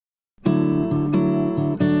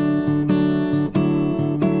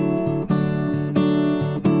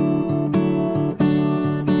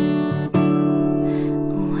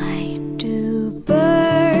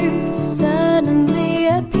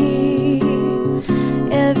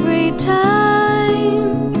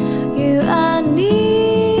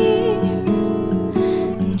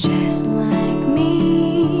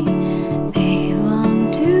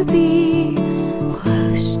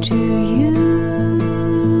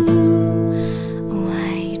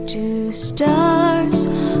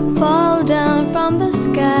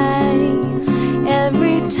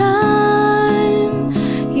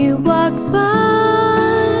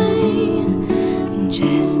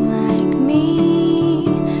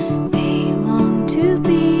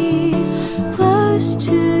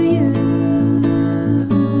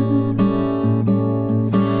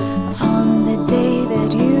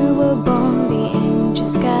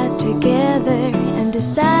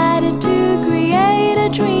decided to create a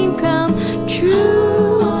dream come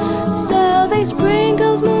true. So they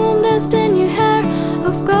sprinkled moon dust in your hair,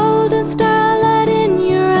 of golden starlight in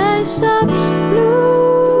your eyes of blue.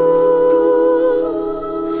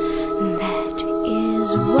 That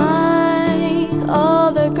is why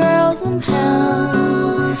all the girls in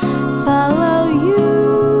town follow you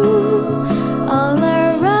all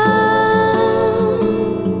around.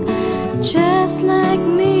 Just like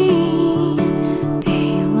me,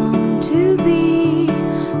 they want to be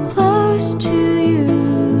close to you.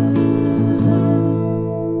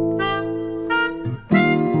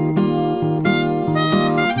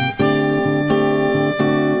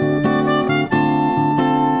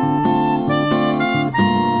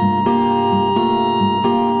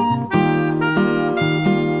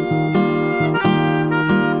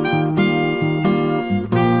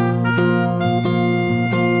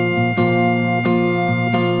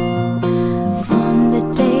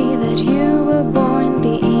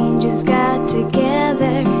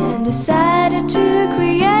 Together and decided to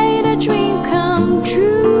create a dream come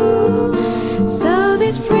true. So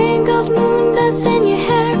they sprinkled moon dust in your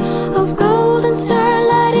hair, of golden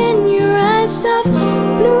starlight in your eyes of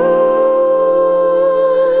blue.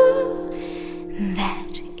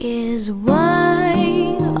 That is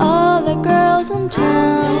why all the girls in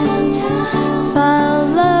town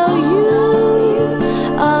follow you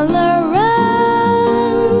all around.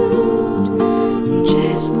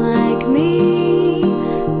 Just like me,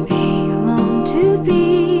 they want to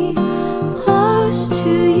be close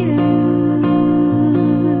to you.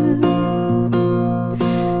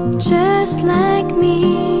 Just like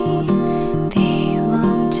me, they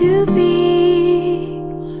want to be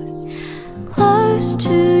close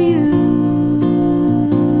to you.